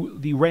do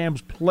the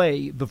Rams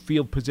play the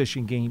field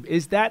position game?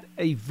 Is that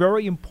a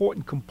very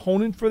important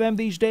component for them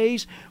these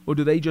days, or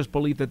do they just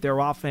believe that their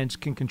offense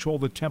can control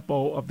the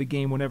tempo of the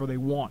game whenever they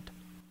want?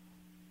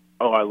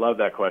 Oh, I love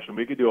that question.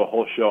 We could do a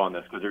whole show on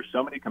this because there's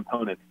so many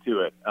components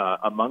to it.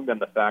 Among them,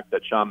 the fact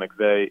that Sean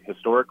McVay,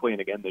 historically and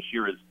again this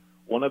year, is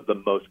one of the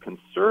most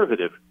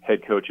conservative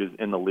head coaches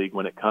in the league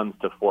when it comes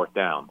to 4th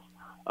downs.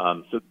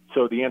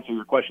 So the answer to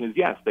your question is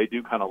yes, they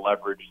do kind of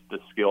leverage the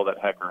skill that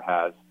Hecker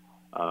has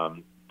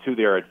to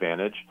their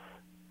advantage.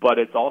 But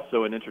it's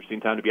also an interesting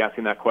time to be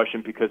asking that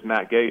question because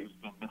Matt Gay, who's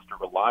been Mr.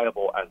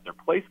 Reliable as their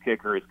place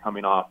kicker, is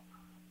coming off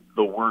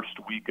the worst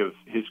week of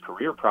his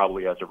career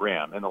probably as a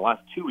Ram. In the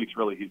last 2 weeks,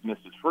 really, he's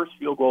missed his first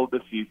field goal of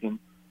the season,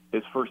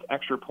 his first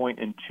extra point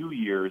in 2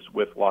 years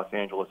with Los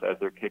Angeles as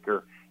their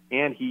kicker,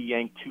 and he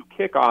yanked 2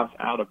 kickoffs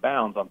out of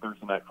bounds on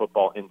Thursday Night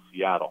Football in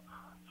Seattle.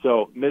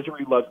 So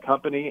misery loves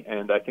company,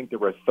 and I think there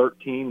were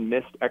 13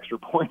 missed extra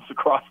points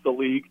across the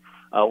league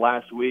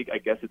last week. I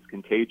guess it's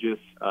contagious.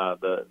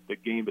 The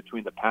game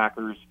between the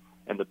Packers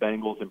and the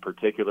Bengals in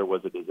particular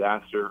was a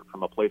disaster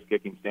from a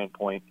place-kicking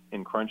standpoint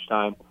in crunch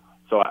time.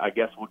 So I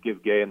guess we'll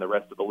give Gay and the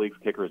rest of the league's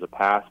kickers a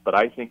pass, but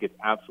I think it's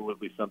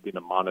absolutely something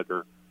to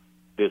monitor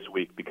this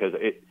week because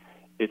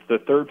it's the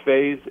third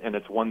phase, and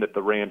it's one that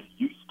the Rams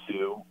used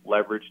to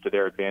leverage to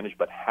their advantage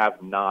but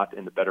have not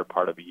in the better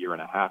part of a year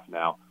and a half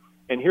now.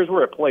 And here's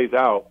where it plays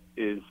out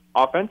is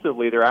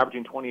offensively they're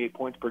averaging 28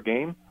 points per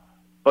game,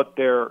 but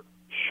their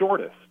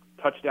shortest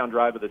touchdown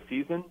drive of the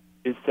season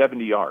is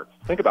 70 yards.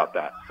 Think about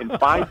that. In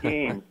 5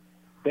 games,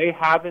 they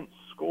haven't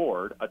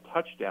scored a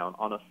touchdown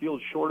on a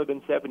field shorter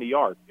than 70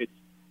 yards.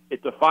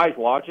 It defies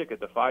logic. It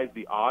defies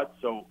the odds.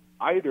 So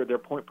either their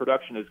point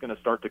production is going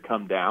to start to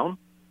come down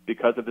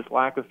because of this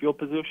lack of field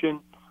position,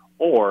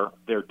 or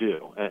they're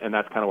due. And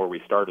that's kind of where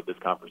we started this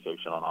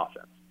conversation on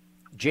offense.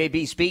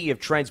 JB, speaking of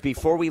trends,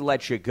 before we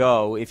let you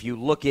go, if you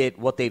look at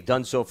what they've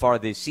done so far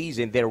this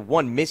season, their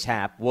one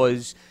mishap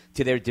was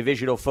to their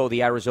divisional foe,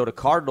 the Arizona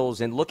Cardinals.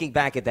 And looking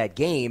back at that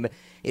game,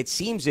 it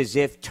seems as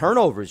if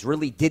turnovers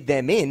really did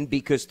them in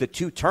because the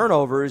 2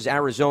 turnovers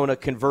Arizona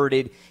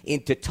converted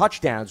into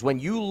touchdowns. When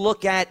you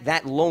look at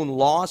that lone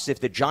loss, if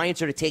the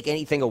Giants are to take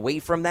anything away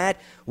from that,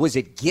 was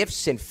it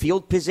gifts and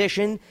field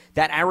position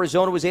that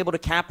Arizona was able to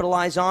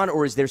capitalize on,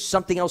 or is there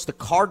something else the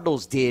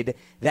Cardinals did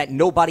that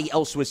nobody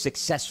else was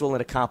successful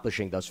in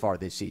accomplishing thus far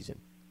this season?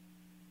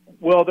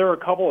 Well, there are a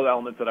couple of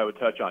elements that I would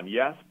touch on.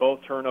 Yes, both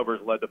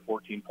turnovers led to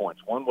 14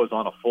 points. One was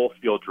on a full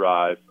field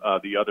drive.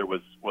 The other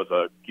was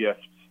a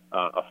gift,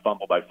 a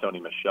fumble by Sony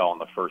Michel on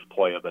the first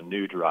play of a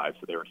new drive.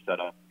 So they were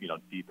set up,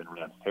 deep in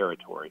Rams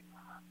territory.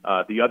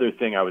 The other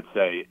thing I would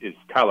say is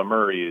Kyler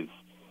Murray is,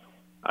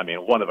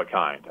 one of a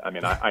kind.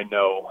 I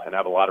know and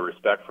have a lot of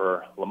respect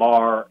for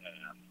Lamar.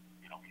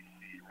 And, we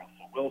see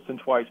Russell Wilson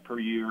twice per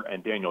year,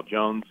 and Daniel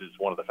Jones is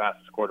one of the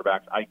fastest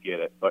quarterbacks. I get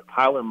it. But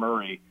Kyler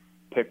Murray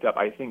picked up,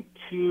 I think,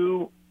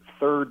 2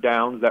 third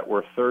downs that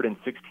were 3rd and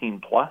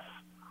 16 plus,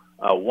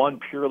 one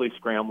purely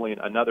scrambling,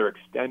 another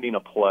extending a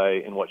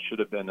play in what should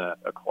have been a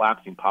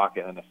collapsing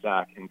pocket and a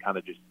sack and kind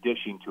of just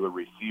dishing to a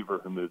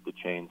receiver who moved the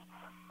chains.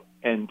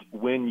 And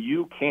when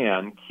you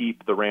can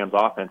keep the Rams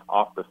offense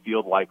off the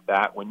field like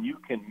that, when you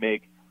can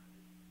make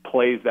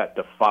plays that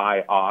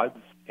defy odds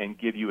and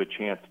give you a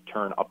chance to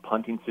turn a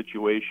punting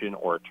situation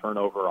or a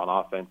turnover on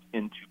offense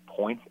into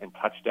points and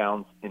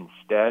touchdowns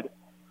instead,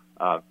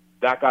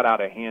 that got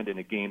out of hand in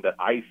a game that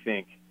I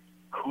think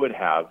could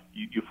have,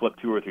 you flip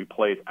 2 or 3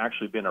 plays,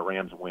 actually been a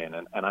Rams win.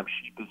 And I'm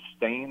sheepish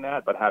saying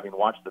that, but having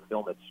watched the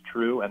film, it's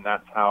true, and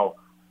that's how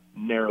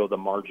narrow the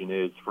margin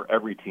is for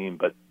every team,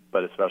 but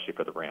especially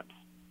for the Rams.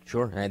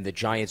 Sure, and the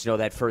Giants know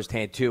that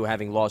firsthand, too,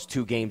 having lost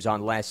 2 games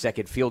on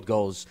last-second field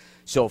goals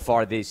so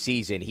far this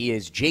season. He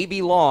is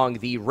J.B. Long,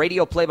 the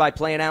radio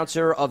play-by-play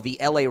announcer of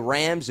the L.A.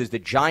 Rams, as the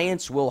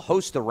Giants will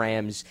host the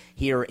Rams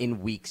here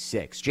in Week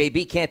 6.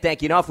 J.B., can't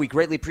thank you enough. We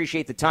greatly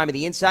appreciate the time and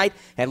the insight,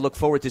 and look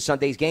forward to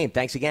Sunday's game.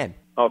 Thanks again.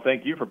 Oh,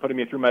 thank you for putting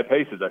me through my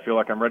paces. I feel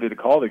like I'm ready to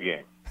call the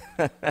game.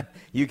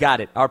 You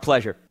got it. Our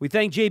pleasure. We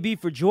thank JB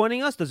for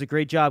joining us. Does a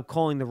great job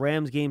calling the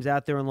Rams games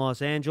out there in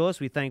Los Angeles.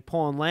 We thank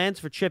Paul and Lance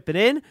for chipping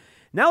in.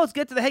 Now let's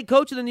get to the head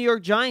coach of the New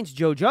York Giants,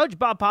 Joe Judge.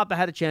 Bob Papa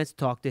had a chance to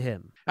talk to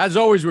him. As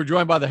always, we're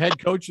joined by the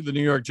head coach of the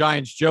New York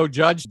Giants, Joe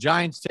Judge.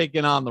 Giants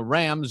taking on the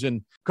Rams.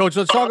 And, Coach,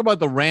 let's talk about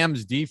the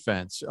Rams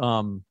defense.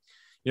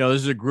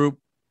 This is a group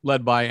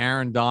led by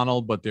Aaron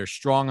Donald, but they're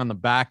strong on the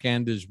back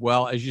end as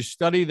well. As you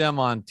study them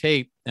on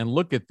tape and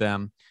look at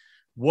them,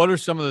 what are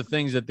some of the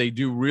things that they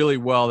do really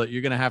well that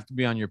you're going to have to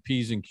be on your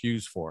P's and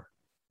Q's for?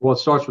 Well, it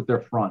starts with their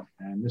front.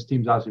 And this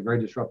team's obviously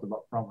very disruptive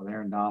up front with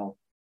Aaron Donald.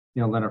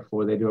 Leonard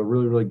Floyd, they do a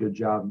really, really good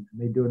job. And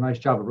they do a nice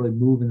job of really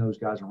moving those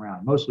guys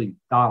around. Mostly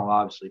Donald,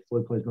 obviously.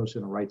 Floyd plays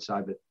mostly on the right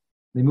side, but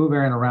they move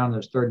Aaron around in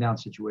those third down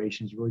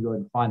situations, really go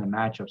ahead and find the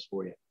matchups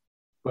for you.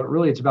 But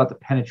really, it's about the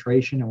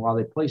penetration. And while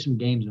they play some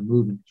games and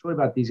movement, it's really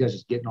about these guys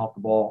just getting off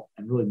the ball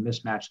and really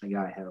mismatching the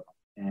guy ahead of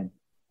them. And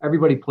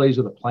everybody plays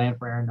with a plan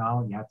for Aaron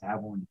Donald. You have to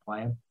have one when you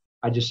play him.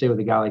 I just say with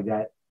a guy like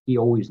that, he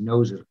always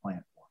knows there's a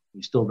plan for him.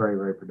 He's still very,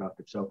 very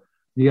productive. So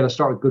you got to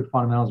start with good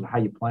fundamentals of how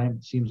you play him.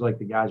 It seems like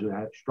the guys who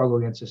struggle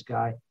against this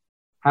guy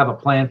have a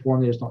plan for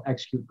him. They just don't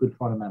execute good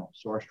fundamentals.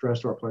 So our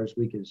stress to our players this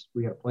week is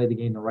we got to play the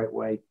game the right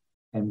way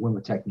and win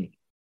with technique.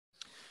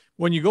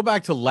 When you go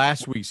back to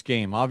last week's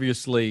game,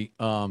 obviously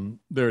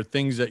there are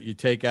things that you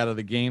take out of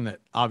the game that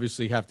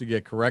obviously have to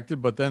get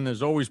corrected, but then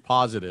there's always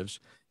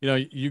positives.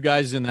 You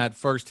guys in that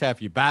first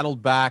half, you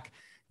battled back.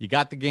 You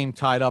got the game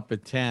tied up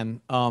at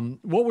 10.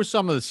 What were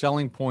some of the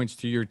selling points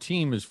to your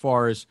team as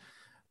far as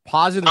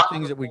positive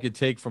things that we could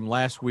take from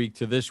last week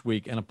to this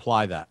week and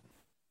apply that?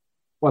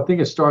 Well, I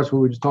think it starts with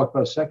what we just talked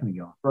about a second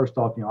ago. First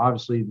off,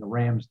 obviously the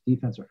Rams'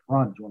 defensive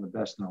front is one of the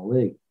best in the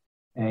league.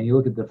 And you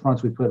look at the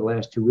fronts we played the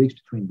last 2 weeks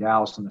between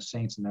Dallas and the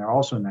Saints, and they're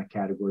also in that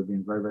category,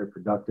 being very, very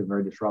productive,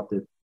 very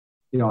disruptive,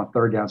 on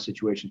third down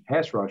situations,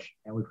 pass rush.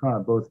 And we've come out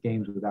of both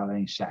games without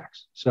any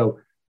sacks. So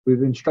we've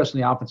been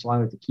stressing the offensive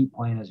line to keep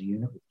playing as a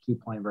unit, we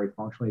keep playing very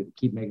functionally, to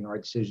keep making the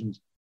right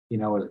decisions,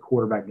 as a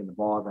quarterback, getting the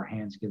ball out of our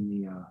hands, giving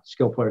the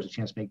skill players a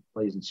chance to make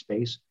plays in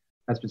space.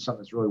 That's been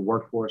something that's really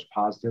worked for us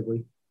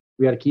positively.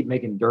 We got to keep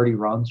making dirty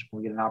runs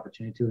when we get an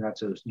opportunity to.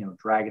 That's those,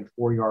 dragging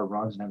 4-yard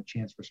runs and have a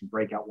chance for some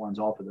breakout ones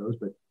off of those.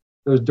 But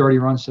those dirty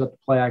runs set up the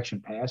play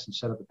action pass and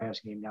set up the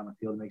passing game down the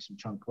field and make some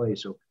chunk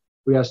plays. So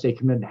we got to stay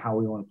committed to how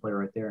we want to play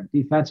right there. And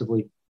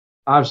defensively,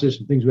 obviously, there's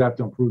some things we have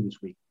to improve this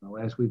week.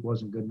 Last week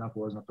wasn't good enough. It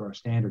wasn't up to our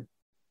standard.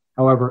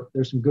 However,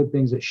 there's some good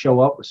things that show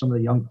up with some of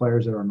the young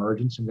players that are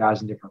emerging, some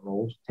guys in different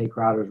roles. Tay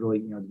Crowder has really,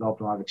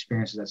 developed a lot of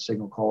experience as that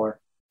signal caller.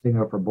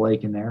 Thinking up for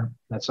Blake in there.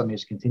 That's something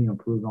that's continue to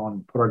improve on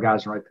and put our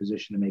guys in the right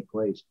position to make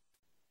plays.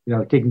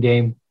 The kicking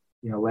game,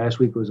 last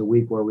week was a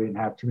week where we didn't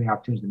have too many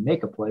opportunities to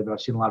make a play, but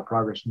I've seen a lot of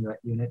progress in that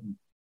unit. And,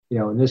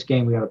 in this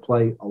game, we got to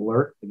play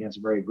alert against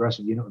a very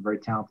aggressive unit with very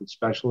talented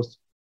specialists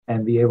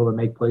and be able to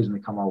make plays when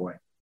they come our way.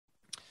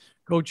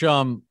 Coach,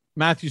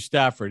 Matthew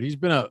Stafford, he's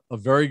been a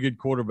very good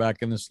quarterback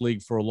in this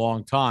league for a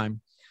long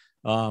time.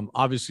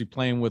 Obviously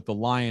playing with the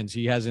Lions,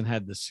 he hasn't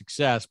had the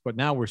success, but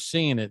now we're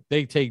seeing it.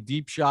 They take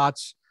deep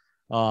shots.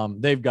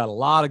 They've got a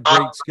lot of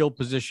great skill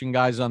position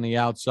guys on the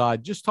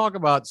outside. Just talk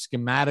about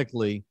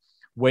schematically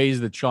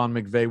ways that Sean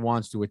McVay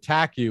wants to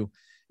attack you,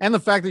 and the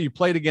fact that you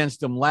played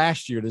against him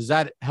last year. Does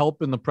that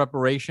help in the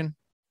preparation?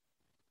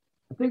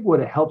 I think what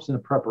it helps in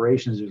the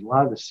preparation is there's a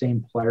lot of the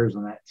same players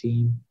on that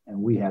team and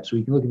we have. So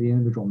you can look at the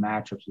individual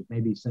matchups with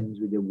maybe things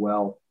we did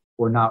well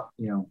or not,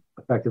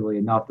 effectively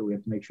enough that we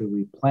have to make sure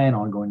we plan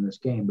on going to this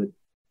game. But,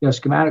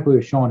 schematically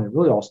with Sean, it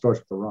really all starts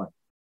with the run.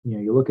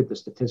 You look at the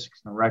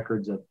statistics and the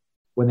records of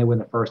when they win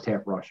the first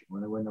half rushing,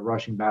 when they win the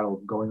rushing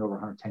battle going over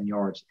 110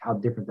 yards, how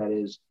different that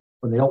is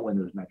when they don't win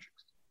those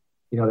metrics.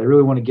 They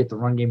really want to get the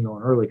run game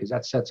going early because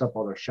that sets up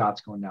all their shots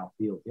going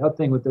downfield. The other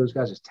thing with those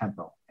guys is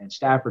tempo. And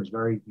Stafford's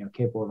very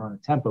capable of running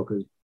tempo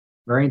because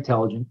very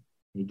intelligent.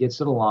 He gets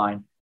to the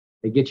line.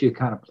 They get you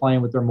kind of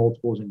playing with their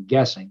multiples and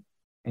guessing.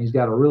 And he's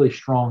got a really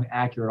strong,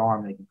 accurate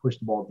arm that can push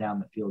the ball down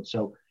the field.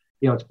 So,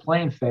 it's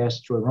playing fast.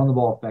 It's really run the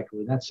ball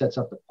effectively. And that sets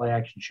up the play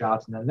action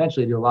shots. And then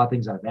eventually do a lot of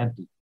things out of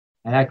empty.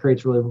 And that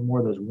creates really more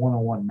of those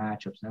one-on-one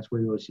matchups. And that's where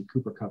you really see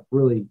Cooper Kupp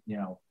really,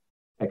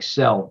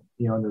 excel,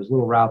 you know, in those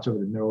little routes over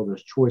the middle,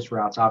 those choice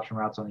routes, option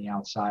routes on the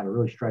outside, or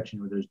really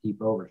stretching with those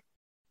deep overs.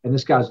 And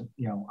this guy's,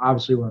 you know,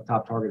 obviously one of the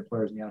top targeted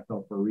players in the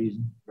NFL for a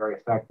reason. Very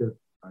effective.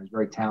 He's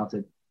very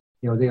talented.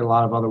 You know, they got a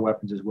lot of other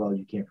weapons as well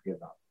you can't forget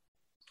about.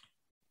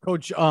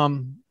 Coach,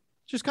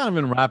 just kind of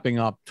in wrapping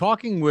up,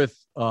 talking with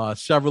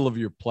several of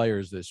your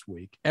players this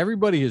week,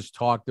 everybody has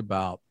talked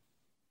about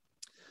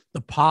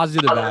the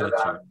positive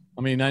attitude.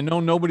 I mean, I know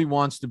nobody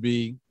wants to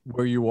be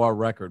where you are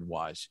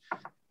record-wise,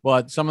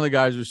 but some of the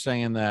guys are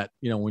saying that,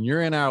 you know, when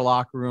you're in our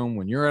locker room,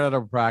 when you're at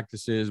our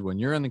practices, when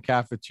you're in the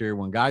cafeteria,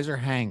 when guys are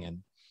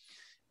hanging,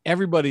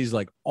 everybody's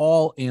like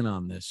all in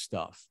on this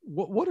stuff.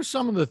 What are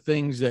some of the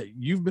things that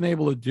you've been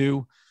able to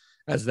do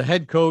as the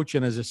head coach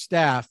and as a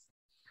staff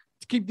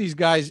to keep these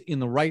guys in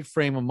the right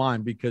frame of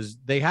mind, because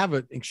they have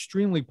an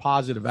extremely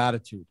positive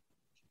attitude?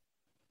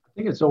 I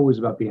think it's always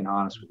about being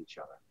honest with each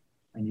other.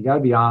 And you got to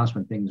be honest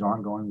when things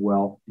aren't going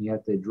well. And you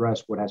have to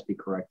address what has to be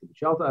corrected.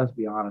 But you also have to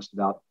be honest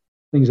about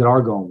things that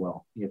are going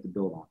well. You have to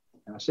build on.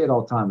 And I say it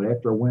all the time, but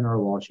after a win or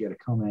a loss, you got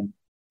to come in,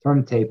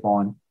 turn the tape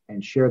on,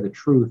 and share the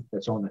truth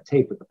that's on the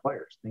tape with the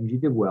players. Things you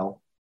did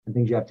well and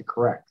things you have to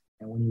correct.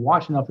 And when you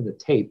watch enough of the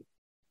tape,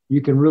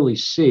 you can really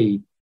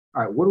see,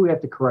 all right, what do we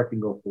have to correct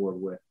and go forward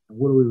with? And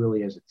what do we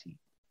really as a team?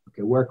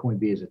 Okay, where can we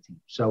be as a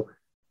team? So,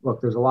 look,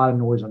 there's a lot of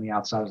noise on the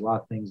outside. There's a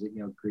lot of things that,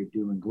 you know, create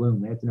doom and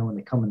gloom. They have to know when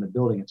they come in the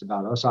building, it's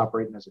about us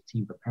operating as a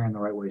team, preparing the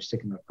right way,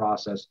 sticking to the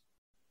process,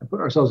 and put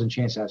ourselves in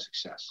chance to have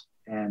success.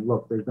 And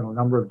look, there's been a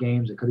number of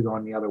games that could have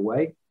gone the other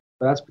way,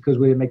 but that's because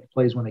we didn't make the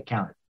plays when they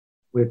counted.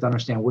 We have to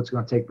understand what's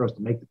going to take for us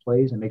to make the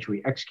plays and make sure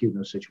we execute in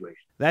those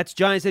situations. That's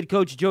Giants head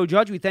coach Joe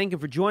Judge. We thank him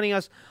for joining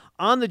us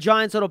on the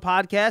Giants Huddle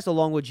podcast,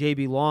 along with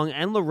JB Long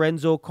and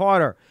Lorenzo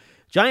Carter.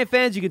 Giant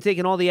fans, you can take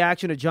in all the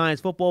action of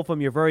Giants football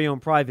from your very own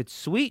private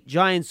suite.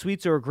 Giants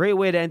suites are a great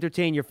way to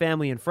entertain your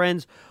family and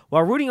friends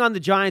while rooting on the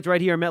Giants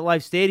right here at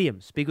MetLife Stadium.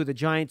 Speak with the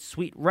Giants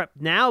suite rep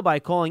now by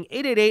calling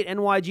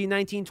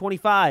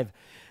 888-NYG-1925.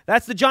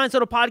 That's the Giants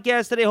Huddle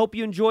podcast today. Hope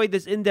you enjoyed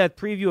this in-depth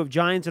preview of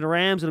Giants and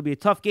Rams. It'll be a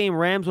tough game.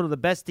 Rams, one of the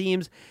best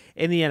teams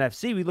in the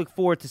NFC. We look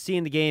forward to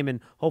seeing the game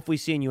and hopefully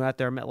seeing you out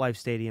there at MetLife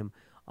Stadium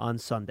on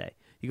Sunday.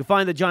 You can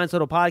find the Giants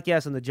Huddle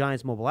podcast on the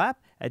Giants mobile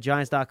app at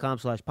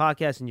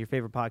giants.com/podcast and your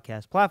favorite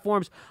podcast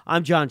platforms.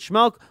 I'm John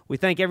Schmelk. We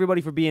thank everybody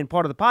for being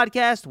part of the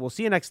podcast. We'll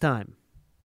see you next time.